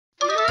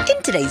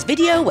In today's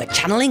video, we're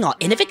channeling our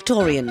inner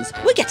Victorians.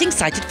 We're getting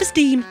sighted for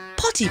steam,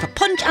 potty for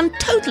punch and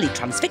totally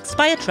transfixed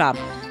by a tram.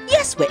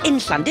 Yes, we're in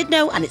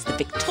Llandudno and it's the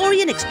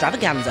Victorian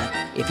Extravaganza.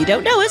 If you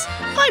don't know us,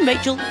 I'm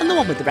Rachel and the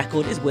one with the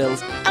record is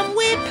Wills, and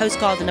we're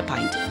postcards and a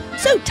pint.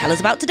 So tell us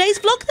about today's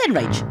vlog then,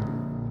 Rach.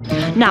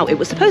 Now, it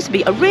was supposed to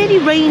be a really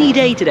rainy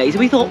day today, so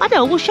we thought,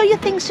 we'll show you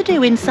things to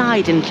do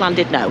inside in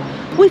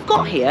Llandudno. We've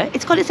got here,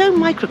 it's got its own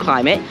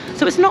microclimate,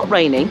 so it's not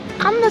raining,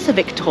 and there's a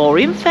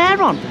Victorian fair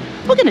on.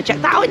 We're going to check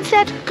that out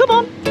instead. Come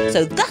on.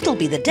 So that'll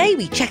be the day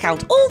we check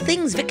out all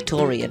things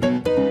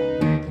Victorian.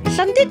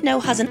 Llandudno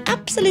has an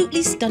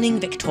absolutely stunning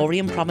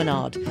Victorian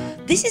promenade.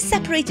 This is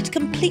separated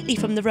completely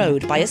from the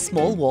road by a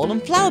small wall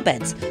and flower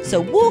beds,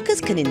 so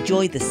walkers can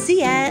enjoy the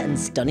sea air and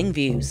stunning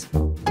views.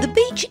 The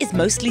beach is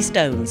mostly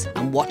stones,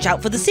 and watch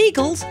out for the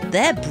seagulls,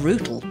 they're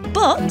brutal,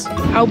 but...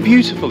 How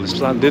beautiful is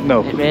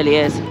Llandudno? It really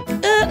is.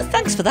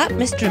 Thanks for that,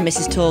 Mr. and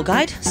Mrs. Tour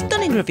Guide.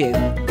 Stunning review.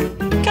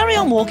 Carry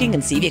on walking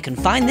and see if you can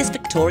find this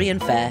Victorian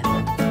fair.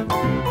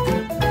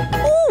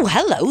 Oh,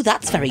 hello,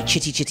 that's very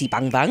chitty chitty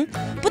bang bang,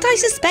 but I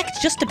suspect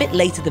just a bit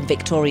later than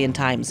Victorian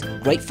times.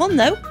 Great fun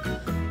though.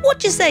 What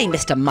do you say,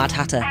 Mr. Mad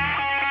Hatter?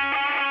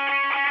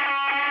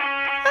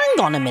 Hang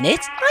on a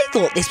minute, I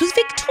thought this was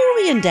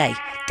Victorian Day.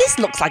 This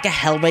looks like a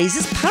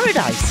Hellraiser's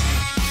paradise.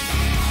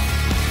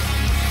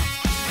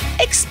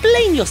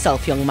 Explain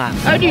yourself, young man.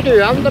 How do you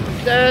do? I'm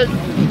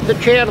the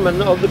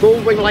chairman of the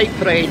Goldwing Light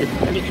Parade,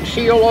 and you can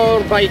see all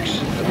our bikes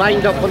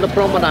lined up on the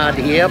promenade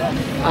here,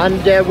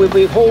 and we'll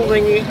be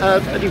holding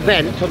an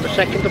event on the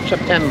 2nd of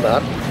September,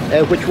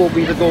 which will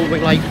be the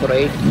Goldwing Light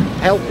Parade,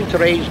 helping to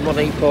raise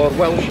money for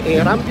Welsh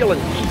Air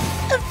Ambulance.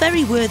 A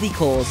very worthy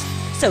cause.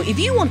 So if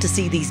you want to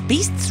see these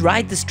beasts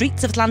ride the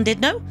streets of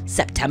Llandudno,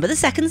 September the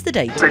 2nd's the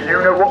date. Do you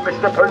know what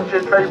Mr.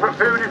 Punch's favourite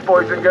food is,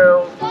 boys and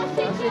girls?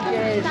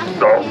 Sausages.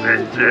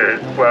 Sausages.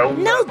 Well,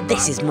 now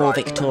this is more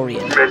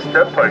Victorian.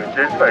 Mr.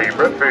 Punch's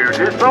favourite food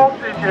is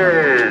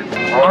sausages.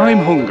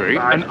 I'm hungry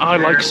and I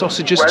like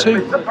sausages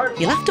too.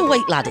 You'll have to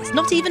wait, lad, it's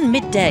not even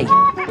midday.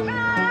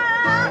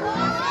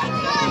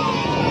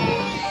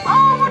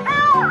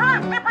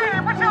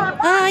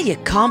 You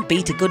can't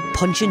beat a good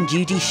Punch and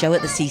Judy show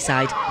at the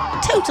seaside.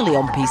 Totally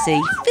on PC,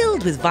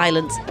 filled with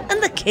violence,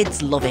 and the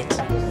kids love it.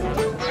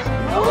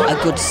 A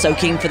good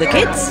soaking for the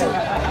kids.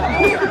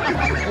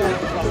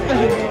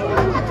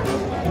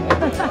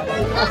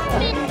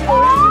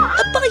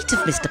 A bite of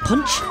Mr.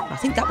 Punch. I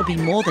think that would be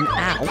more than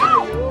ow.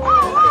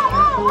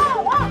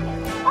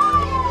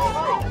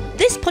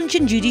 This Punch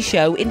and Judy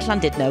show in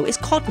Llandudno is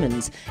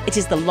Codman's. It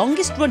is the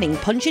longest running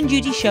Punch and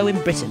Judy show in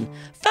Britain,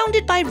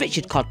 founded by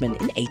Richard Codman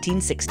in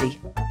 1860.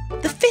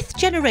 The 5th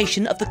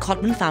generation of the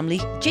Codman family,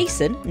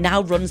 Jason,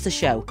 now runs the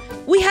show.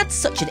 We had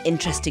such an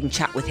interesting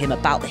chat with him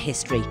about the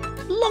history.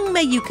 Long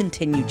may you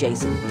continue,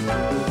 Jason.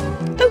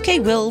 OK,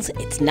 Wills,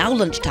 it's now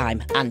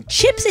lunchtime, and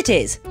chips it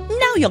is.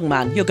 Now, young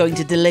man, you're going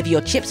to deliver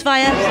your chips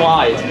via...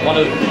 Slides, one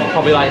of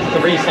probably like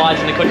 3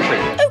 slides in the country.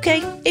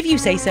 OK, if you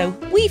say so.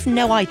 We've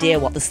no idea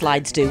what the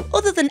slides do,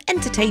 other than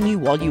entertain you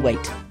while you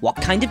wait. What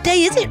kind of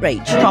day is it,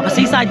 Rach? Proper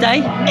seaside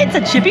day. It's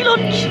a chippy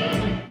lunch.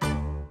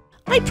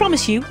 I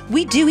promise you,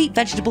 we do eat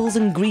vegetables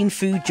and green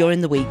food during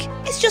the week.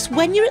 It's just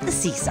when you're at the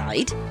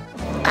seaside...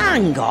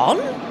 Hang on.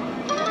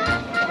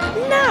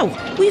 Now,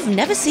 we've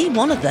never seen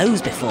one of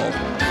those before.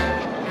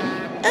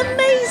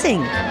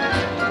 Amazing!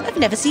 I've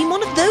never seen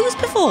one of those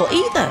before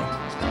either.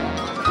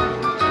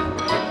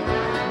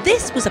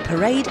 This was a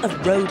parade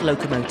of road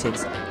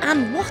locomotives,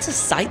 and what a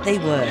sight they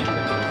were.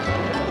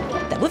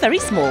 There were very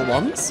small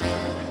ones.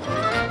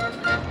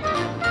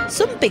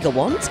 Some bigger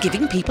ones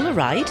giving people a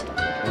ride.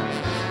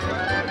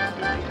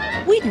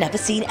 We'd never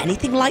seen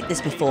anything like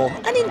this before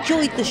and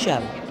enjoyed the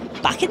show.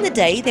 Back in the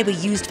day, they were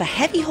used for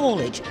heavy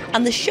haulage,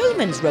 and the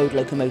showman's road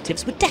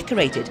locomotives were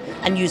decorated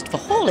and used for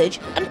haulage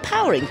and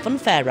powering fun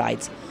fair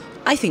rides.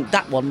 I think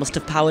that one must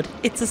have powered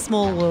It's a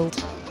Small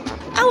World.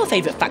 Our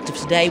favourite fact of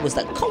today was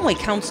that Conwy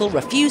Council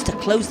refused to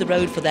close the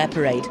road for their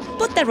parade,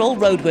 but they're all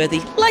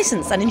roadworthy,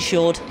 licensed and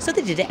insured, so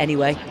they did it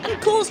anyway,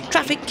 and caused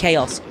traffic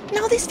chaos.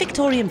 Now this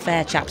Victorian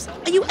fair, chaps,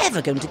 are you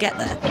ever going to get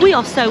there? We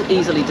are so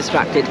easily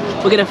distracted.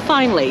 We're going to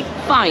finally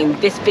find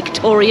this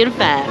Victorian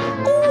fair.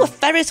 Ooh, a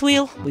Ferris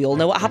wheel. We all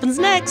know what happens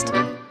next.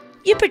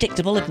 You're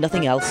predictable if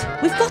nothing else.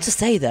 We've got to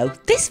say though,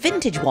 this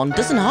vintage one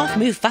doesn't half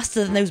move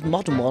faster than those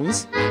modern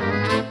ones.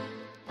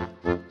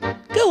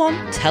 Go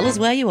on, tell us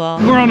where you are.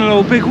 We're on an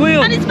old big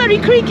wheel. And it's very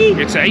creaky.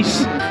 It's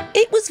ace.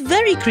 It was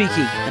very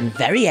creaky and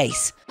very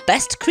ace.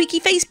 Best creaky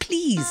face,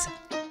 please.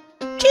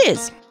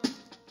 Cheers.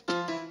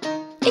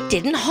 It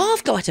didn't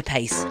half go at a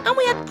pace, and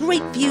we had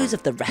great views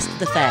of the rest of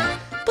the fair.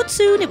 But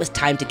soon it was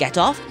time to get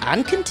off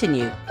and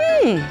continue.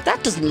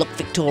 That doesn't look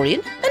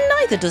Victorian, and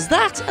neither does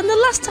that. And the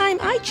last time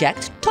I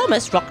checked,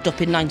 Thomas rocked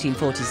up in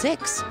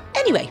 1946.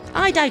 Anyway,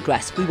 I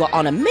digress. We were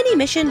on a mini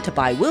mission to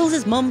buy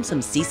Wills's mum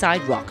some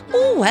seaside rock.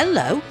 Oh,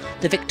 hello.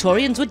 The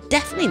Victorians would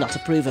definitely not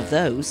approve of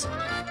those.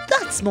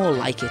 That's more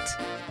like it.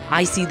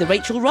 I see the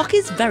Rachel rock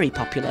is very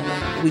popular.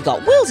 We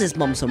got Wills's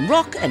mum some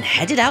rock and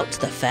headed out to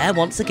the fair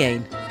once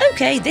again. OK,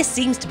 OK, this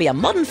seems to be a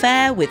modern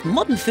fair with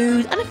modern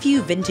food and a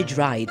few vintage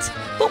rides.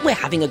 But we're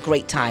having a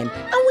great time,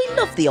 and we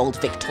love the old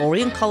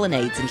Victorian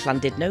colonnades in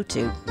Llandudno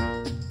too.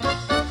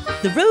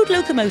 The road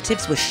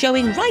locomotives were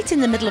showing right in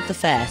the middle of the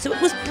fair, so it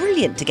was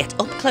brilliant to get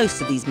up close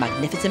to these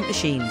magnificent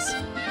machines.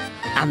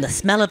 And the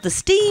smell of the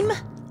steam,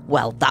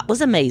 well, that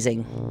was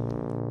amazing.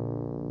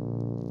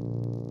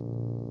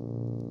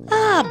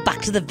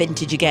 Back to the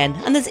vintage again,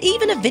 and there's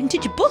even a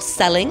vintage bus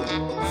selling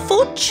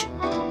fudge.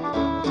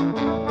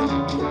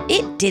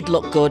 It did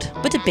look good,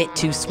 but a bit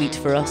too sweet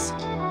for us.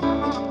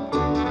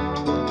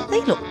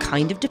 They look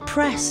kind of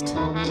depressed,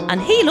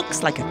 and he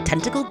looks like a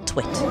tentacled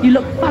twit. You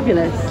look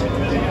fabulous.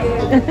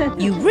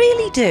 You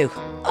really do.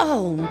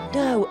 Oh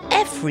no,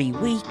 every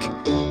week.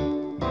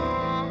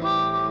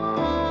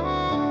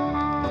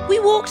 We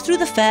walked through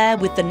the fair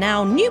with the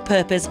now new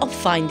purpose of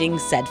finding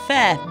said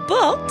fair,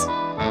 but...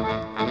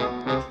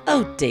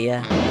 oh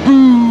dear.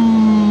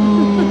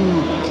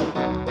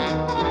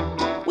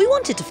 We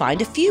wanted to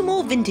find a few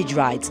more vintage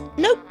rides.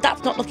 Nope,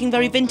 that's not looking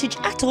very vintage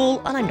at all,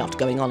 and I'm not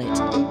going on it.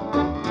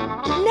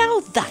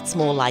 Now that's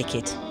more like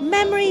it.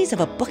 Memories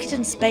of a bucket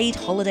and spade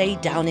holiday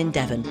down in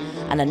Devon,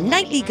 and a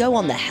nightly go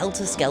on the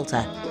Helter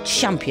Skelter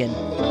Champion.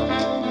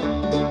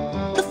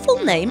 The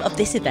full name of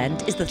this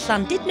event is the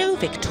Llandudno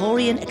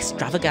Victorian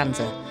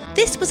Extravaganza.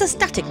 This was a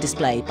static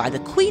display by the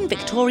Queen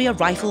Victoria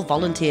Rifle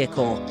Volunteer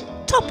Corps.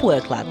 Top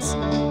work, lads.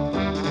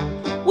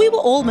 We were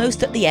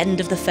almost at the end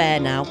of the fair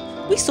now.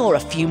 We saw a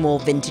few more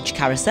vintage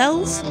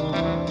carousels.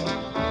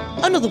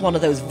 Another one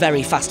of those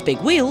very fast big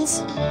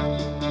wheels.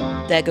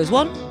 There goes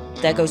one,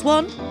 there goes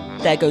one,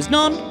 there goes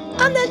none,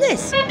 and then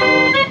this.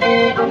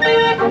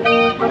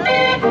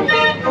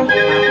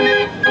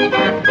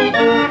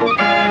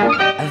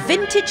 A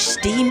vintage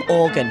steam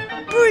organ.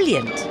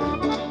 Brilliant.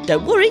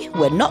 Don't worry,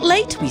 we're not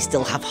late, we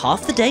still have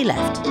half the day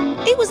left.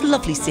 It was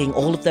lovely seeing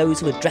all of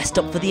those who had dressed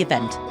up for the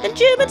event. And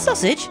German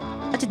sausage?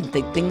 I didn't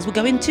think things were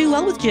going too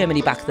well with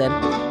Germany back then.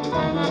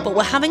 But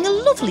we're having a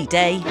lovely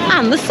day.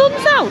 And the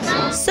sun's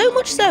out. So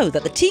much so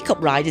that the teacup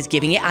ride is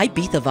giving it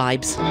Ibiza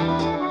vibes.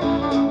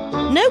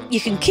 No, you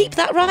can keep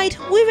that ride,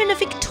 we're in a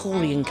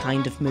Victorian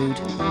kind of mood.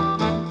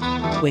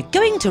 We're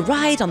going to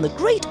ride on the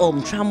Great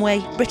Orme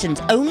Tramway,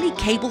 Britain's only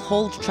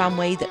cable-hauled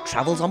tramway that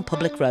travels on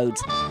public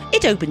roads.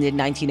 It opened in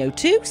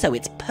 1902, so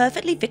it's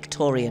perfectly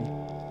Victorian.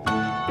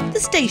 The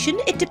station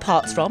it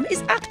departs from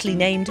is aptly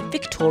named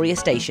Victoria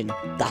Station.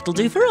 That'll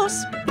do for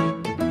us.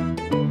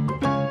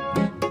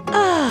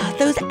 Ah,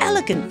 those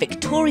elegant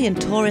Victorian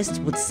tourists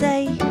would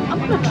say...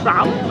 I'm on a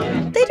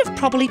tram. They'd have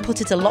probably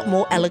put it a lot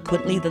more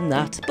eloquently than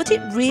that, but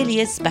it really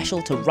is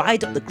special to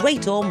ride up the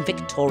Great Orme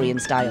Victorian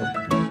style.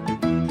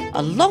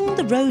 Along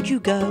the road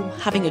you go,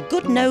 having a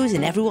good nose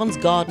in everyone's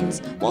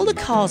gardens while the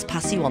cars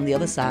pass you on the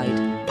other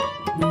side.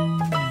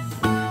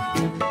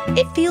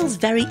 It feels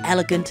very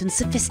elegant and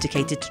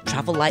sophisticated to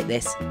travel like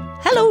this.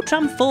 Hello,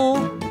 Tram 4!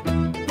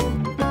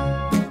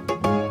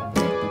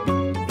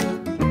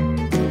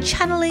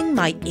 Channeling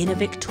my inner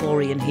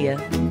Victorian here.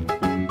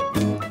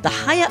 The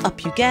higher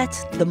up you get,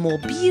 the more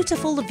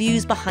beautiful the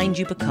views behind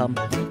you become.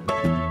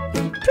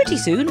 Pretty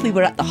soon we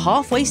were at the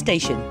halfway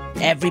station.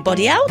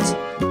 Everybody out?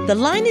 The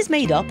line is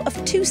made up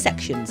of 2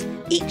 sections,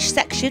 each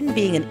section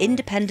being an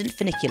independent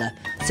funicular,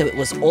 so it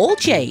was all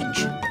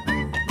change.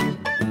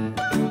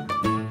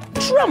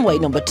 Tramway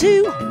number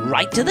 2,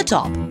 right to the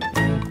top.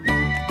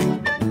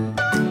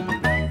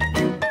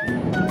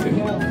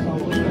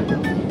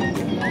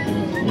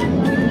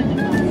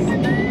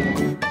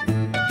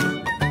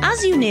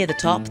 As you near the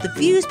top, the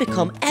views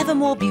become ever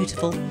more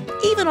beautiful,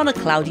 even on a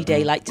cloudy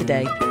day like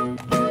today.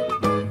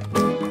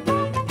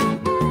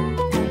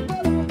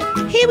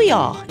 Here we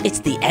are, it's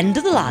the end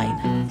of the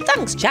line.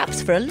 Thanks,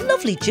 chaps, for a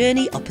lovely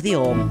journey up the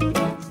Orme.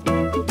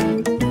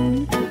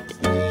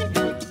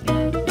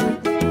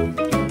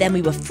 Then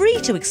we were free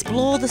to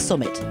explore the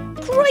summit.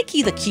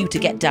 Crikey, the queue to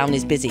get down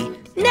is busy.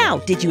 Now,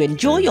 did you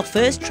enjoy your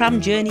first tram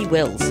journey,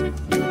 Wills?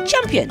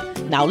 Champion,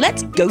 now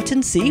let's goat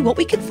and see what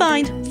we can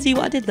find. See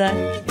what I did there?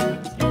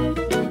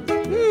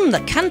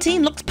 The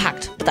canteen looks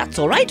packed, but that's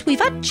all right, we've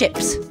had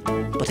chips.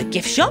 But a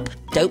gift shop?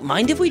 Don't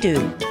mind if we do.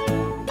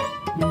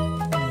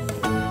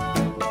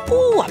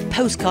 Ooh, a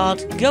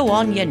postcard. Go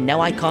on, you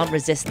know I can't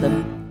resist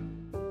them.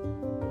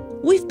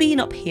 We've been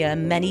up here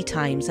many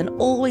times and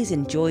always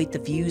enjoyed the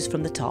views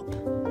from the top.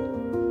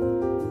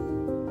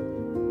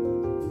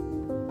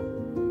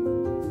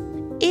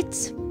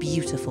 It's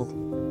beautiful.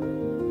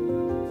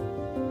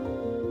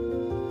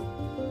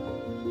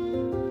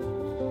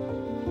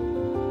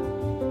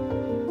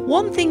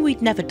 One thing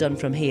we'd never done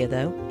from here,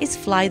 though, is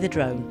fly the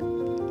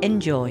drone.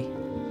 Enjoy.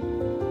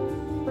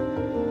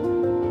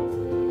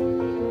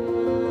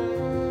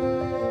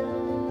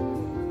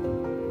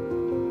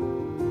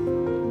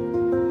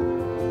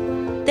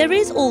 There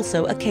is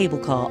also a cable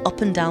car up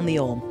and down the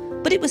Orme,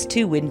 but it was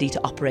too windy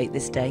to operate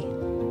this day.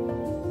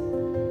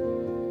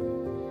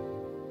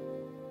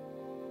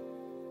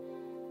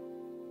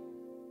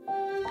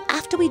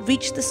 After we'd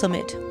reached the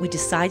summit, we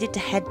decided to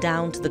head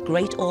down to the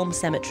Great Orme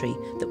Cemetery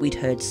that we'd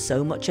heard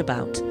so much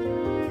about.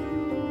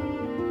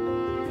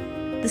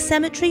 The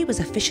cemetery was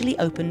officially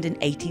opened in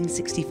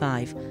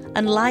 1865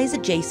 and lies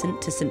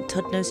adjacent to St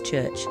Tudno's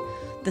Church.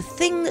 The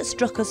thing that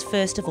struck us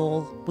first of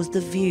all was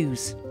the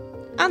views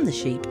and the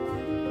sheep.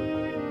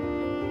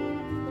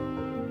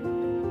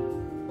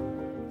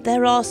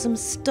 There are some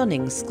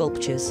stunning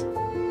sculptures.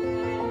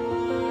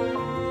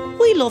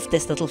 We loved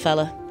this little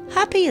fella,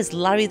 happy as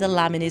Larry the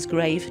Lamb in his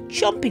grave,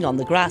 chomping on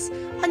the grass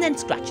and then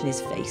scratching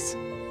his face.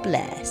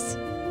 Bless.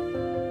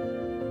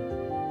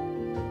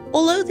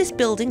 Although this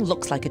building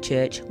looks like a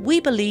church, we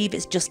believe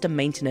it's just a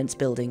maintenance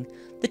building.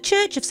 The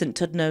Church of St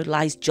Tudno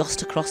lies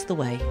just across the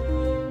way.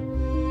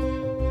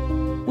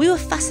 We were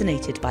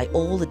fascinated by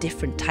all the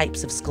different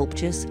types of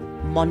sculptures,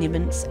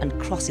 monuments and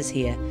crosses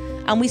here,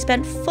 and we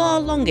spent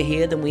far longer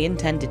here than we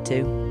intended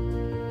to.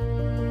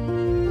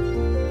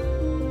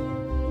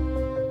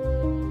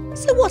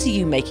 So what are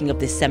you making of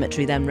this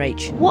cemetery then,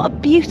 Rach? What a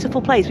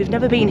beautiful place. We've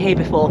never been here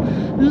before.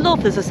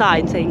 Love there's a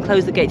sign saying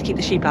close the gate to keep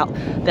the sheep out.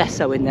 They're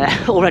so in there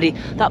already.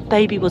 That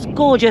baby was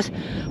gorgeous.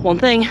 One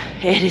thing,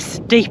 it is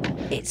steep.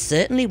 It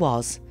certainly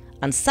was.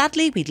 And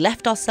sadly we'd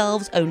left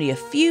ourselves only a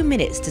few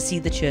minutes to see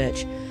the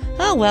church.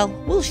 Oh well,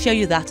 we'll show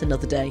you that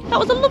another day. That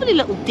was a lovely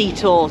little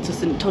detour to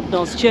St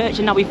Tudno's Church,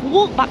 and now we've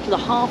walked back to the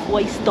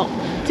halfway stop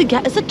to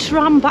get us a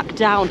tram back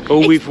down.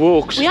 We've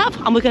walked. We have,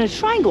 and we're going to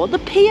try and go on the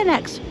pier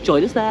next.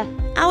 Join us there.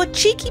 Our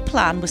cheeky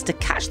plan was to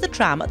catch the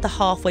tram at the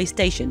halfway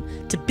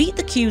station to beat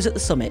the queues at the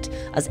summit.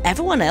 As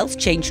everyone else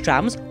changed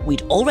trams,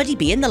 we'd already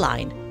be in the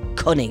line.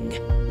 Cunning.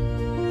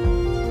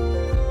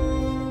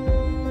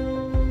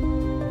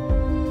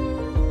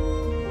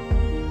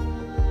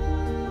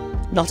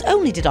 Not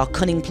only did our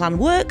cunning plan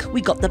work,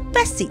 we got the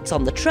best seats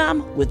on the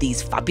tram with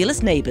these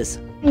fabulous neighbours.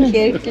 Thank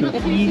you.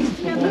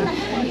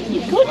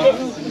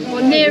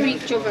 We're near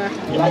each other.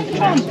 You like the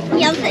tram?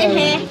 Yeah, sitting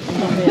here.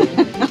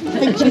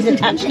 I think she's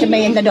attached to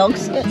me and the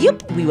dogs.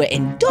 Yup, we were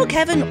in dog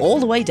heaven all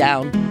the way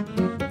down.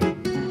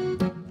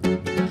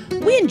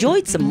 We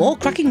enjoyed some more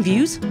cracking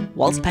views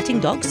whilst petting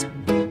dogs.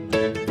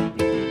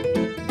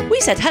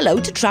 We said hello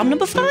to tram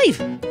number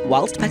 5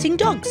 whilst petting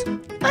dogs.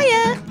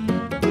 Hiya!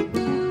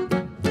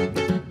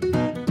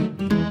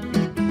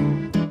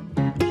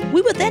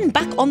 We were then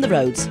back on the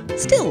roads,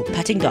 still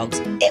petting dogs.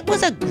 It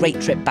was a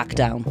great trip back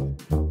down.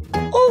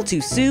 All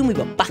too soon we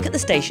were back at the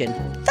station.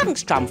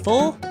 Thanks tram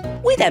 4.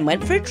 We then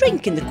went for a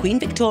drink in the Queen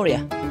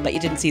Victoria. Bet you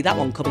didn't see that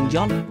one coming,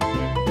 John.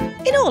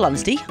 In all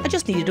honesty, I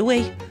just needed a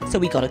wee, so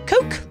we got a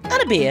Coke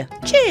and a beer.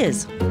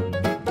 Cheers!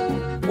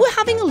 We're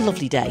having a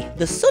lovely day.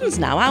 The sun's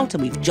now out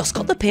and we've just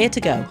got the pier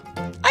to go.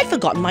 I'd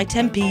forgotten my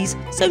 10p's,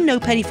 so no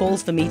penny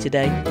falls for me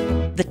today.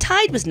 The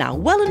tide was now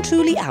well and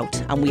truly out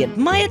and we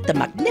admired the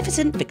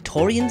magnificent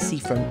Victorian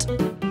seafront.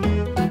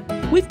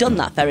 We've done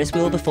that Ferris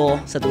wheel before,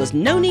 so there was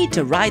no need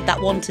to ride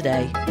that one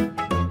today.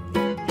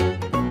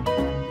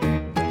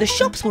 The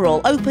shops were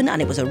all open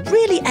and it was a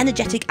really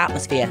energetic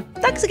atmosphere.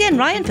 Thanks again,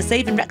 Ryan, for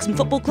saving Wrexham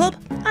Football Club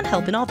and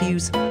helping our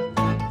views.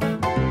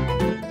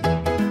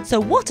 So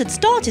what had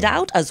started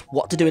out as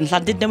what to do in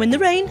Llandudno in the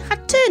rain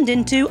had turned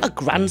into a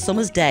grand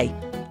summer's day.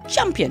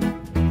 Champion.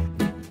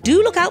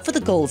 Do look out for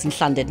the gulls in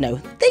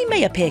Llandudno. They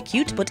may appear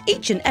cute, but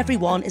each and every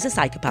one is a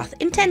psychopath,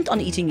 intent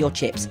on eating your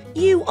chips.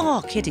 You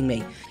are kidding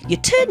me. You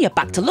turn your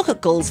back to look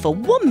at gulls for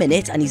 1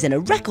 minute and he's in a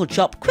record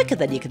shop quicker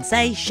than you can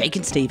say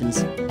Shakin'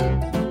 Stevens.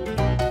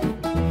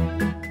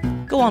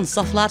 Go on,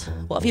 soft lad,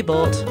 what have you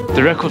bought?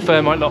 The record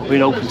fair might not have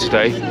been open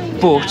today,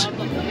 but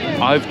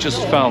I've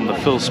just found the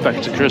Phil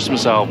Spector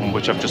Christmas album,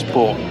 which I've just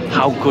bought.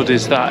 How good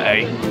is that,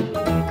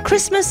 eh?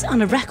 Christmas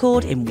and a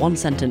record in one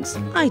sentence.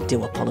 I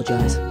do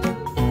apologise.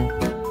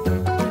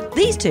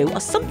 These two are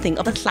something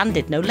of a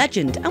Llandudno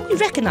legend and we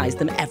recognise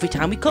them every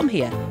time we come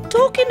here.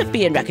 Talking of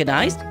being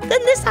recognised, then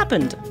this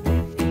happened.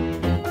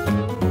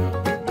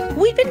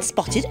 We'd been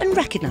spotted and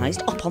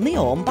recognised up on the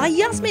Orme by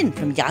Yasmin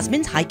from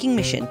Yasmin's hiking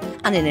mission,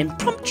 and an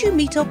impromptu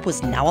meet-up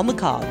was now on the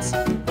cards.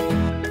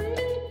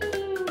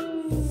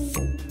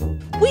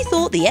 We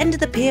thought the end of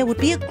the pier would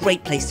be a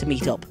great place to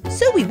meet up,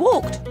 so we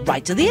walked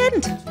right to the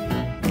end.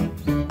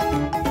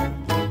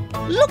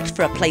 Looked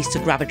for a place to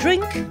grab a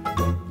drink,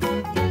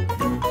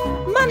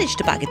 managed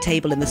to bag a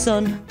table in the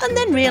sun, and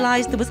then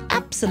realised there was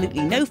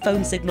absolutely no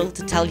phone signal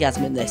to tell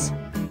Yasmin this.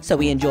 So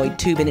we enjoyed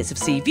 2 minutes of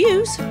sea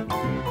views,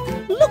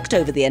 looked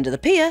over the end of the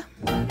pier,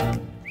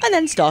 and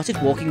then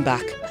started walking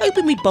back,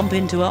 hoping we'd bump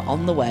into her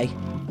on the way.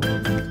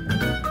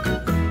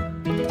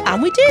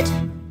 And we did.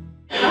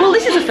 Well,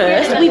 this is a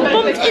first. We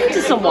bumped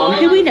into someone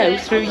who we know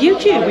through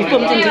YouTube. We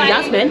bumped into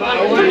Yasmin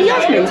from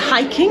Yasmin's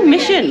hiking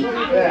mission.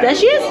 There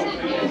she is.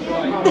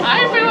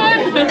 Hi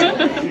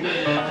everyone!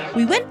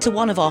 We went to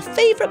one of our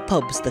favourite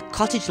pubs, the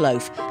Cottage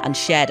Loaf, and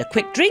shared a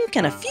quick drink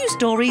and a few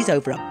stories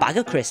over a bag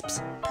of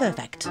crisps.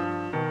 Perfect.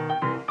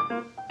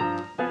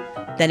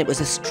 Then it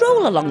was a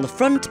stroll along the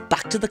front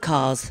back to the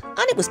cars,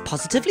 and it was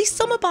positively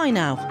summer by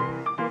now.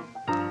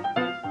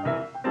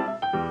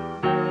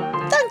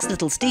 Thanks,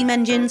 little steam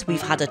engines,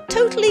 we've had a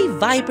totally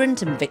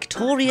vibrant and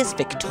victorious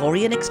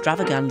Victorian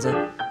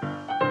extravaganza.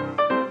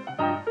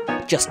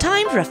 Just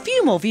time for a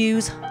few more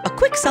views, a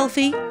quick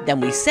selfie, then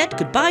we said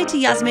goodbye to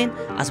Yasmin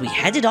as we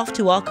headed off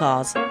to our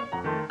cars.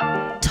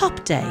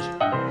 top day.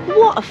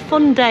 What a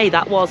fun day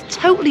that was.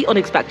 Totally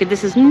unexpected.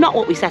 This is not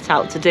what we set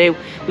out to do.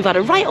 We've had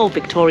a right old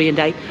Victorian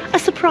day, a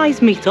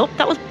surprise meet-up.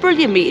 That was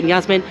brilliant meeting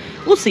Yasmin.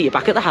 We'll see you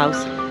back at the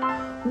house.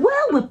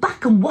 Well, we're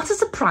back, and what a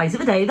surprise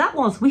of a day that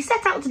was. We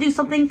set out to do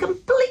something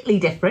completely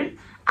different.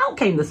 Out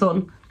came the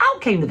sun, out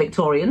came the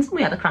Victorians, and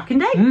we had a cracking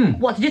day.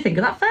 What did you think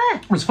of that fair?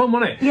 It was fun,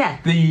 wasn't it? Yeah.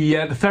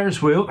 The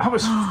Ferris wheel, that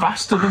was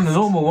faster than the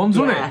normal ones,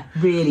 wasn't it? Yeah,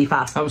 really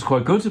fast. That was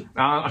quite good.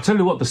 I tell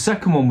you what, the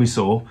second one we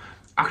saw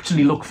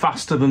actually looked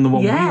faster than the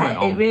one we went on.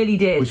 Yeah, it really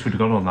did. Wish we'd have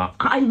gone on that.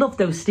 I love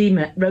those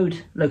steam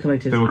road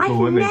locomotives. They were cool,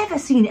 weren't I've they? never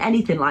seen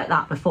anything like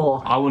that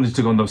before. I wanted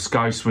to go on those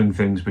sky swing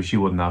things, but she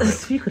wouldn't have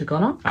it. You could have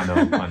gone on. I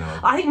know.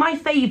 I think my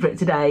favourite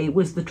today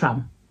was the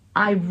tram.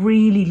 I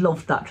really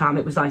loved that tram.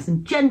 It was nice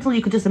and gentle.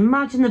 You could just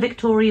imagine the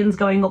Victorians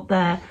going up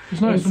there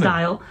nice, in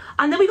style.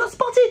 And then we got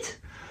spotted.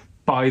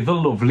 By the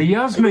lovely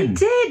Yasmin. We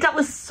did. That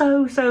was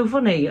so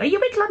funny. Are you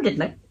in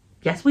Llandudno?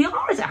 Yes, we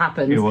are, as it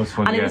happens. It was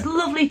fun, and it was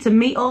lovely to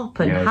meet up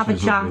and have a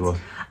chat.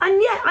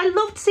 And yeah, I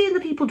loved seeing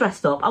the people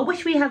dressed up. I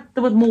wish there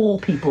were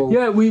more people.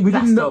 Yeah, we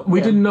didn't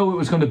know it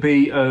was going to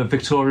be a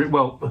Victorian.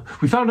 Well,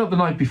 we found out the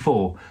night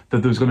before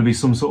that there was going to be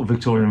some sort of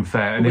Victorian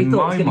fair, and we in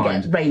thought my it was going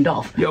mind, to get rained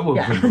off. Yeah, well,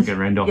 yeah. we couldn't get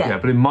rained off. Yeah,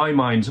 but in my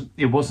mind,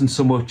 it wasn't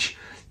so much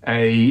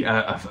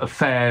a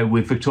fair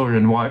with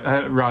Victorian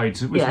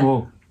rides. It was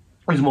more.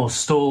 It was more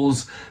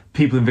stalls,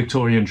 people in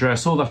Victorian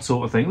dress, all that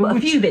sort of thing. Well,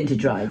 a few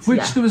vintage rides,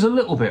 which there was a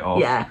little bit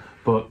of. Yeah.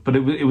 But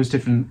it was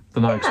different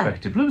than I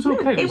expected. But it was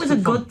okay. It was a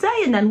good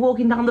day, and then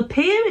walking down the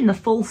pier in the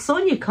full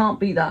sun, you can't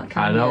beat that,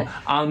 can you? I know.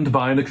 And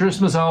buying a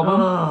Christmas album.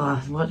 Oh,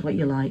 what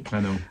you like. I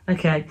know.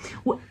 Okay.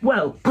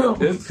 Well,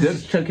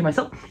 choking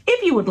myself.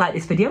 If you would like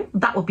this video,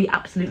 that would be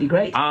absolutely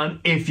great. And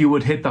if you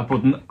would hit that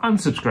button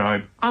and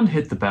subscribe and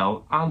hit the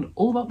bell and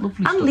all that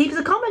lovely stuff. And leave us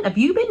a comment. Have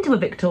you been to a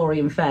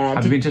Victorian fair?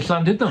 Have you been to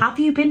Llandudno? Have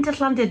you been to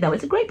Llandudno?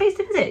 It's a great place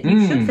to visit.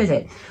 You should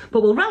visit.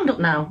 But we'll round up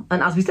now,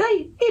 and as we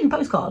say, in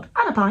postcard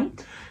and a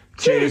pint.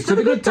 Cheers to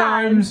the good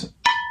times.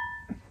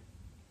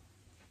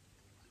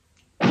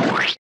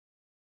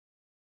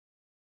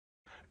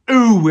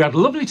 Ooh, we had a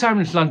lovely time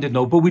in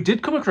Llandudno, but we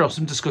did come across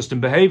some disgusting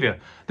behaviour.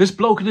 This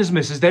bloke and his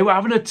missus, they were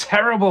having a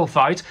terrible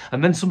fight,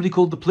 and then somebody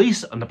called the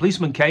police, and the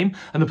policeman came,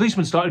 and the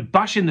policeman started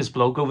bashing this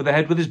bloke over the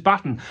head with his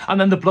baton, and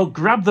then the bloke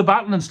grabbed the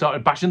baton and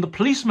started bashing the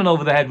policeman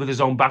over the head with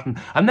his own baton,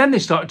 and then they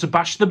started to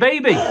bash the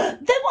baby. Then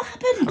what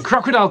happened? A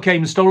crocodile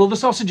came and stole all the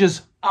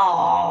sausages.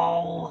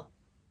 Oh.